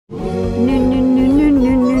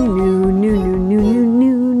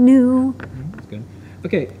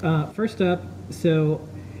Okay, first up, so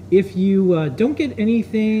if you don't get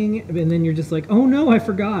anything and then you're just like, oh no, I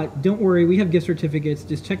forgot, don't worry, we have gift certificates.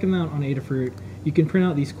 Just check them out on Adafruit. You can print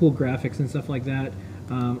out these cool graphics and stuff like that.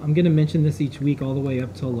 I'm going to mention this each week all the way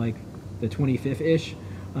up till like the 25th-ish.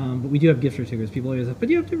 But we do have gift certificates. People always say, but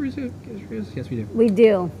you have gift certificates? Yes, we do. We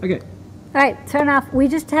do. Okay. All right, turn off. We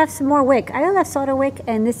just have some more wick. I got a solder wick,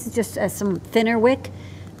 and this is just some thinner wick.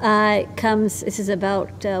 This is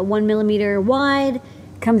about 1 millimeter wide.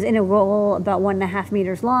 Comes in a roll about 1.5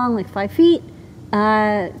 meters long, like 5 feet.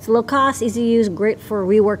 It's low cost, easy to use, great for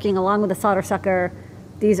reworking along with a solder sucker.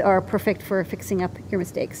 These are perfect for fixing up your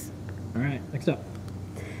mistakes. All right, next up.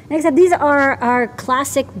 Next up, these are our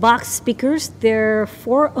classic box speakers. They're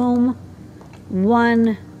 4 ohm,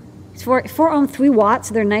 4 ohm, 3 watts.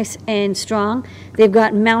 So they're nice and strong. They've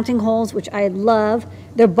got mounting holes, which I love.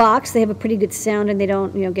 They're boxed. They have a pretty good sound, and they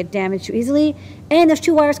don't, get damaged too easily. And there's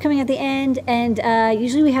 2 wires coming at the end, and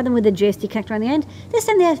usually we have them with a JST connector on the end. This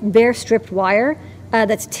time they have bare stripped wire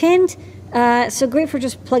that's tinned. So great for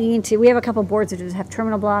just plugging into. We have a couple boards that just have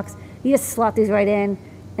terminal blocks. You just slot these right in,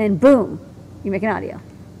 and boom, you make an audio.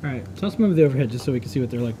 All right, so let's move the overhead just so we can see what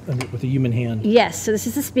they're like with a human hand. Yes, so this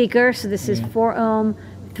is the speaker. So this is 4 ohm,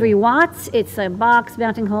 3 watts. It's a box,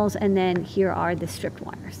 mounting holes, and then here are the stripped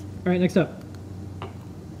wires. All right, next up.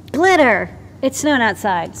 Glitter. It's snowing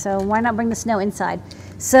outside, so why not bring the snow inside?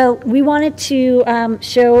 So we wanted to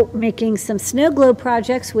show making some snow globe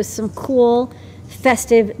projects with some cool,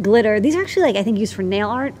 festive glitter. These are actually, I think, used for nail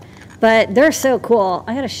art, but they're so cool.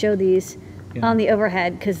 I got to show these on the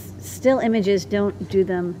overhead because still images don't do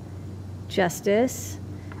them justice.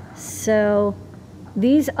 So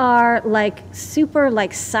these are super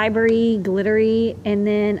cybery, glittery, and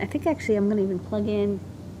then I think actually I'm gonna even plug in.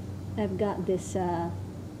 I've got this.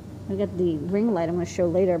 I've got the ring light I'm gonna show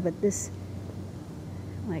later, but this,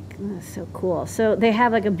 so cool. So they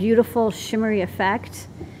have a beautiful shimmery effect,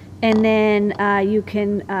 and then you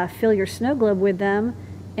can fill your snow globe with them,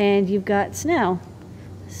 and you've got snow.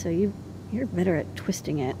 So you're better at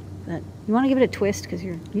twisting it, but you want to give it a twist because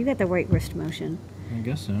you got the right wrist motion. I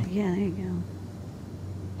guess so. Yeah, there you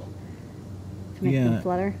go. To make them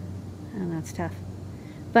flutter. Oh, that's tough.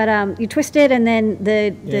 But you twist it, and then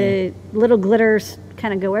the little glitters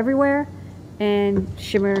kind of go everywhere and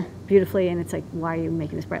shimmer beautifully, and it's like, why are you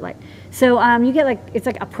making this bright light? So you get it's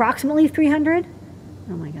approximately 300.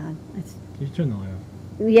 Oh my God. You turn the light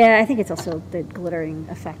off. Yeah, I think it's also the glittering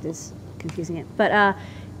effect is confusing it. But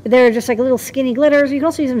they're just little skinny glitters. You can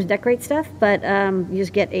also use them to decorate stuff, but you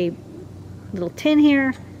just get a little tin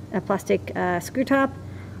here, a plastic screw top.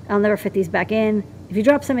 I'll never fit these back in. If you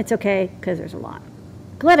drop some, it's okay, because there's a lot.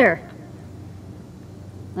 Glitter.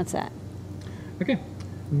 That's that. Okay,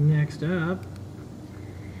 next up.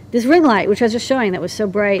 This ring light, which I was just showing, that was so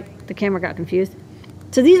bright, the camera got confused.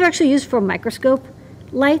 So these are actually used for microscope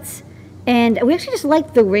lights, and we actually just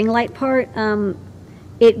like the ring light part.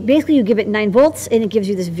 It basically, you give it 9 volts, and it gives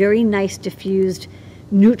you this very nice diffused,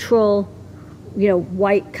 neutral,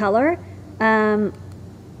 white color. Let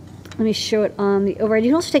me show it on the overhead.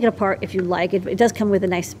 You can also take it apart if you like. It does come with a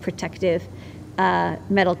nice protective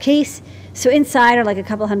metal case. So inside are a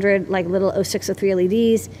couple hundred little 0603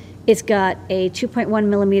 LEDs. It's got a 2.1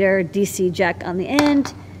 millimeter DC jack on the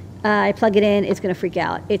end. I plug it in, it's gonna freak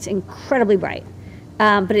out. It's incredibly bright,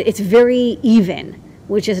 but it's very even,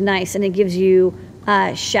 which is nice, and it gives you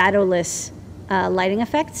shadowless lighting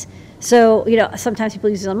effects. So, sometimes people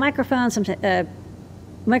use these on microphones, sometimes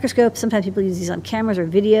microscopes, sometimes people use these on cameras or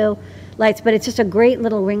video lights, but it's just a great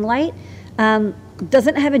little ring light.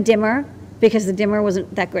 Doesn't have a dimmer, because the dimmer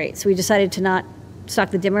wasn't that great. So we decided to not stock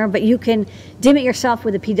the dimmer, but you can dim it yourself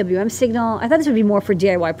with a PWM signal. I thought this would be more for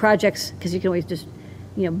DIY projects, because you can always just,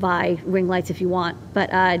 buy ring lights if you want. But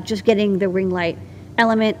just getting the ring light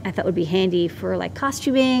element, I thought would be handy for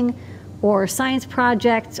costuming or science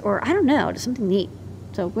projects, or I don't know, just something neat.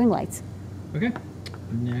 So ring lights. Okay,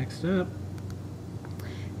 next up.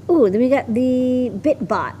 Ooh, then we got the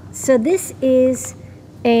BitBot. So this is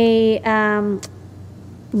a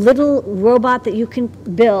little robot that you can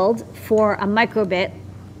build for a microbit.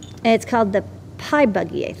 And it's called the Pi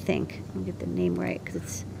Buggy, I think. I'll get the name right because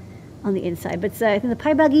it's on the inside. But it's, I think, the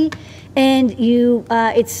Pi Buggy. And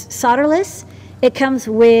it's solderless. It comes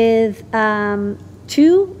with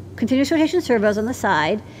 2 continuous rotation servos on the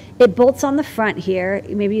side. It bolts on the front here.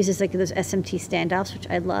 It maybe uses those SMT standoffs, which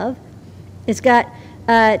I love. It's got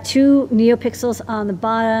 2 neopixels on the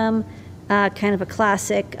bottom, kind of a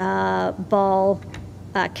classic ball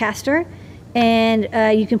caster, and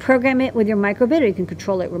you can program it with your microbit, or you can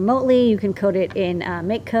control it remotely. You can code it in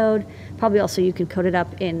MakeCode. Probably also you can code it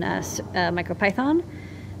up in MicroPython.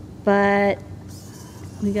 But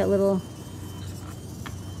We got little,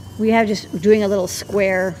 we have just doing a little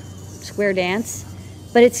square dance,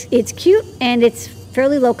 but it's cute and it's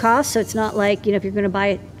fairly low cost. So it's not like, you know, if you're going to buy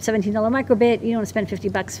a $17 microbit, you don't want to spend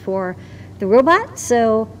 $50 for the robot.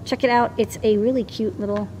 So check it out. It's a really cute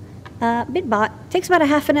little bitbot. Takes about a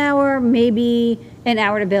half an hour, maybe an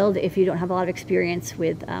hour to build if you don't have a lot of experience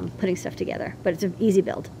with putting stuff together, but it's an easy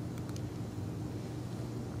build.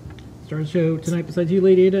 Star of the show tonight besides you,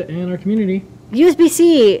 Lady Ada, and our community.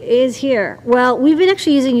 USB-C is here. Well, we've been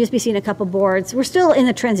actually using USB-C in a couple boards. We're still in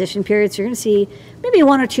the transition period, so you're going to see maybe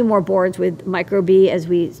 1 or 2 more boards with micro B as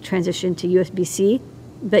we transition to USB-C.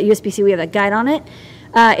 But USB-C, we have a guide on it.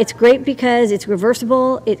 It's great because it's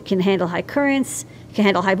reversible. It can handle high currents. It can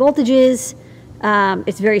handle high voltages.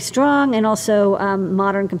 It's very strong, and also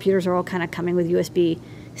modern computers are all kind of coming with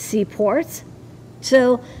USB-C ports.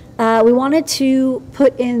 So we wanted to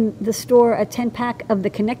put in the store a 10-pack of the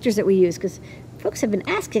connectors that we use because folks have been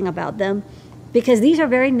asking about them, because these are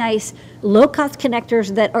very nice low-cost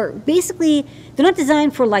connectors that are basically, they're not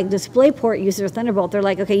designed for like DisplayPort users or Thunderbolt. They're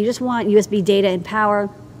like, okay, you just want USB data and power.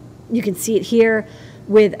 You can see it here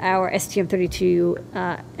with our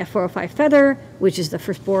STM32 F405 Feather, which is the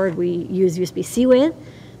first board we use USB-C with,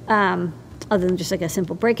 other than just like a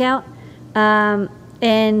simple breakout. Let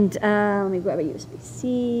me grab a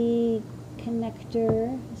USB-C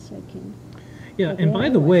connector so I can... Yeah, and by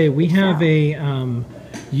the way, we have a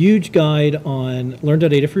huge guide on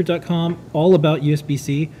learn.adafruit.com all about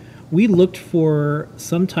USB-C. We looked for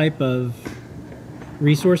some type of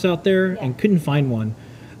resource out there and couldn't find one.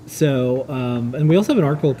 So, and we also have an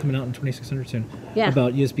article coming out in 2600 soon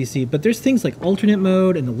about USB-C. But there's things like alternate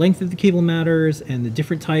mode, and the length of the cable matters, and the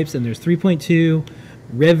different types, and there's 3.2,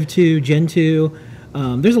 Rev 2, Gen 2.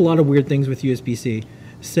 There's a lot of weird things with USB-C.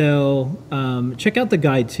 So check out the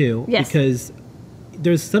guide too, because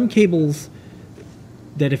there's some cables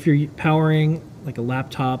that if you're powering like a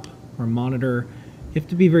laptop or a monitor, you have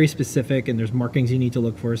to be very specific, and there's markings you need to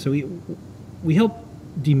look for. So we help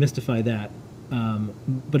demystify that.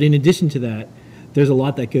 But in addition to that, there's a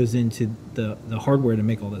lot that goes into the hardware to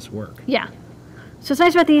make all this work. Yeah. So what's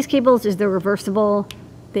nice about these cables is they're reversible.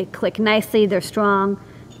 They click nicely. They're strong.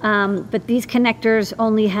 But these connectors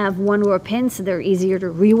only have 1 row of pins, so they're easier to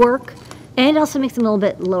rework. And it also makes them a little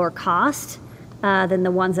bit lower cost than the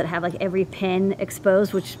ones that have like every pin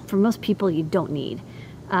exposed, which for most people you don't need.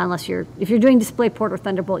 If you're doing DisplayPort or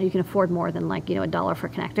Thunderbolt, you can afford more than like, you know, $1 for a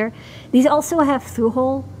connector. These also have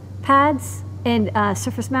through-hole pads and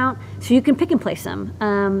surface mount, so you can pick and place them.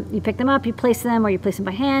 You pick them up, you place them, or you place them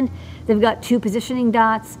by hand. They've got 2 positioning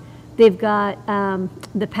dots. They've got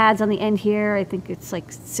the pads on the end here. I think it's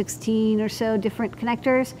like 16 or so different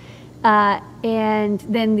connectors. And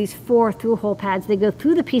then these 4 through-hole pads, they go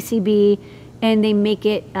through the PCB and they make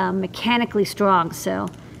it mechanically strong. So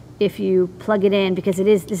if you plug it in, because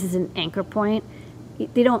this is an anchor point,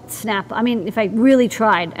 they don't snap. I mean, if I really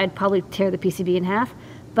tried, I'd probably tear the PCB in half.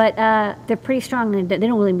 But they're pretty strong, and they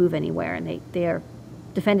don't really move anywhere, and they are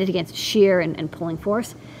defended against shear and pulling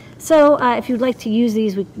force. So if you'd like to use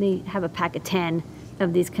these, we have a pack of 10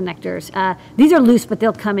 of these connectors. These are loose, but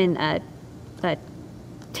they'll come in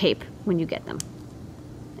tape when you get them.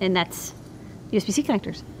 And that's USB-C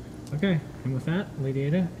connectors. Okay, and with that, Lady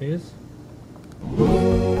Ada is...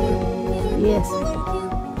 Yes.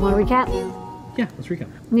 Want to recap? Yeah, let's recap.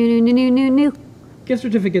 New. Gift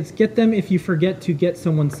certificates, get them if you forget to get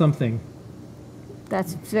someone something.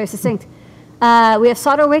 That's very succinct. We have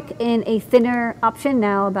solder wick in a thinner option,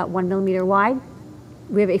 now about 1 millimeter wide.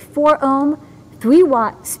 We have a 4 ohm, 3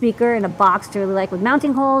 watt speaker in a box to really like with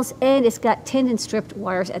mounting holes, and it's got tinned and stripped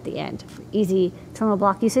wires at the end for easy terminal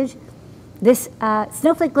block usage. This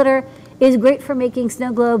snowflake glitter is great for making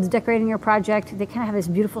snow globes, decorating your project. They kind of have this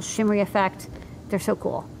beautiful shimmery effect. They're so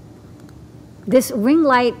cool. This ring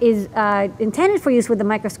light is intended for use with the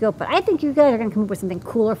microscope, but I think you guys are going to come up with something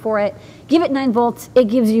cooler for it. Give it 9 volts. It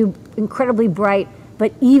gives you incredibly bright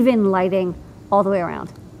but even lighting all the way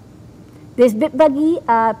around. This bit buggy,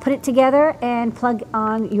 put it together and plug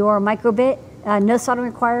on your microbit. No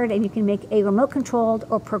soldering required, and you can make a remote-controlled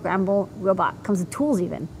or programmable robot. Comes with tools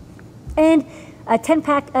even. And a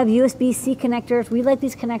 10-pack of USB-C connectors. We like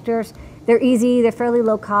these connectors. They're easy, they're fairly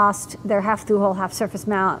low cost, they're half through-hole, half surface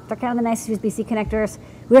mount. They're kind of the nice USB-C connectors.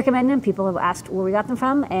 We recommend them. People have asked where we got them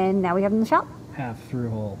from, and now we have them in the shop. Half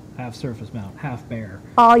through-hole, half surface mount, half bare.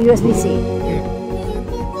 All USB-C.